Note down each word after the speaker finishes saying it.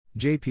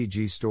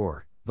JPG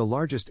Store, the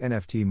largest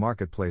NFT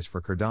marketplace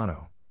for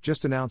Cardano,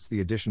 just announced the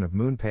addition of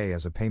MoonPay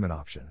as a payment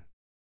option.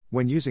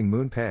 When using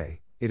MoonPay,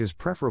 it is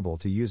preferable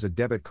to use a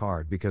debit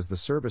card because the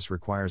service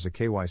requires a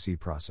KYC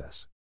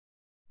process.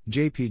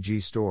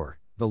 JPG Store,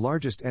 the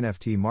largest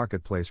NFT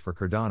marketplace for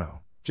Cardano,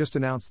 just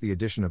announced the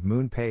addition of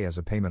MoonPay as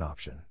a payment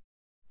option.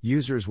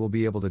 Users will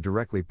be able to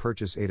directly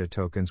purchase ADA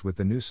tokens with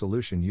the new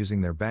solution using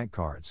their bank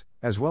cards,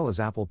 as well as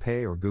Apple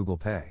Pay or Google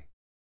Pay.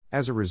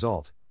 As a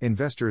result,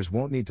 investors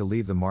won't need to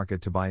leave the market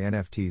to buy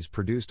NFTs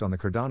produced on the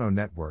Cardano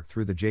network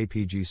through the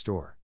JPG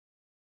Store.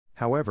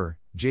 However,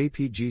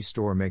 JPG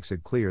Store makes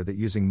it clear that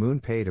using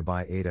MoonPay to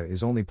buy ADA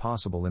is only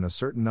possible in a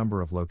certain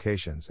number of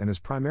locations and is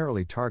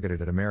primarily targeted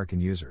at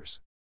American users.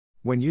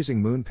 When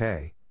using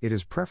MoonPay, it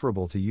is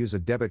preferable to use a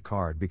debit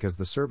card because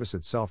the service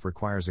itself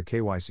requires a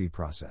KYC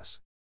process.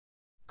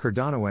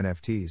 Cardano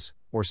NFTs,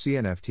 or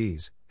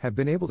CNFTs, have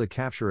been able to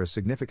capture a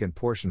significant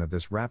portion of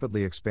this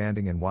rapidly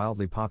expanding and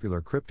wildly popular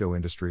crypto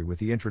industry with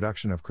the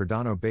introduction of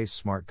Cardano-based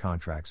smart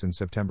contracts in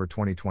September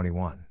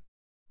 2021.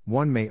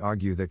 One may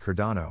argue that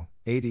Cardano,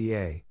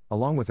 ADA,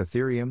 along with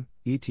Ethereum,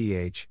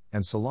 ETH,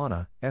 and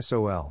Solana,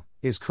 SOL,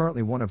 is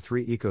currently one of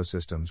three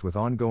ecosystems with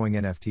ongoing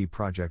NFT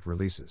project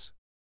releases.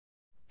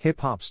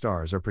 Hip-hop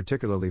stars are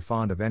particularly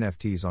fond of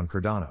NFTs on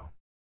Cardano.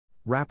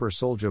 Rapper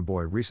Soulja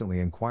Boy recently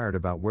inquired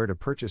about where to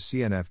purchase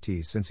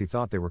CNFTs since he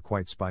thought they were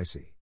quite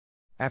spicy.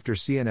 After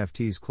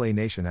CNFT's Clay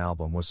Nation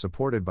album was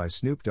supported by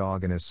Snoop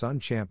Dogg and his son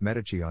Champ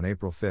Medici on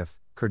April 5,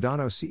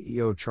 Cardano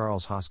CEO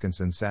Charles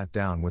Hoskinson sat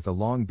down with the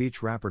Long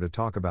Beach rapper to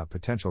talk about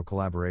potential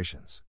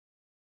collaborations.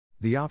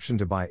 The option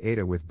to buy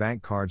ADA with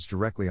bank cards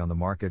directly on the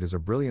market is a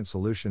brilliant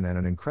solution and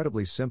an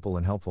incredibly simple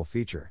and helpful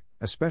feature,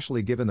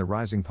 especially given the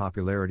rising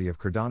popularity of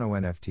Cardano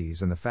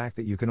NFTs and the fact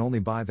that you can only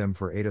buy them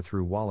for ADA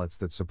through wallets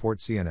that support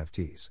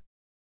CNFTs.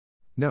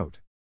 Note: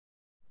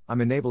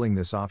 I'm enabling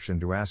this option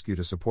to ask you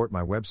to support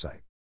my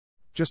website.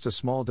 Just a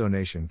small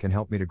donation can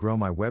help me to grow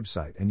my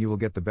website and you will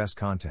get the best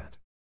content.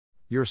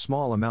 Your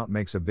small amount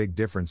makes a big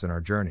difference in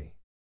our journey.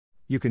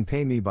 You can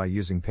pay me by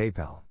using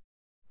PayPal.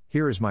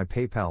 Here is my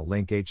PayPal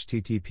link: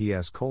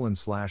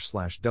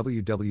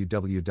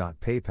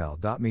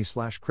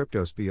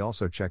 https://www.paypal.me/cryptosp.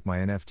 Also check my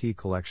NFT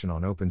collection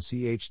on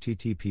OpenSea: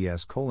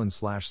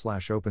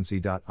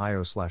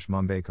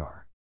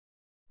 https://opensea.io/mumbekar.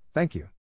 Thank you.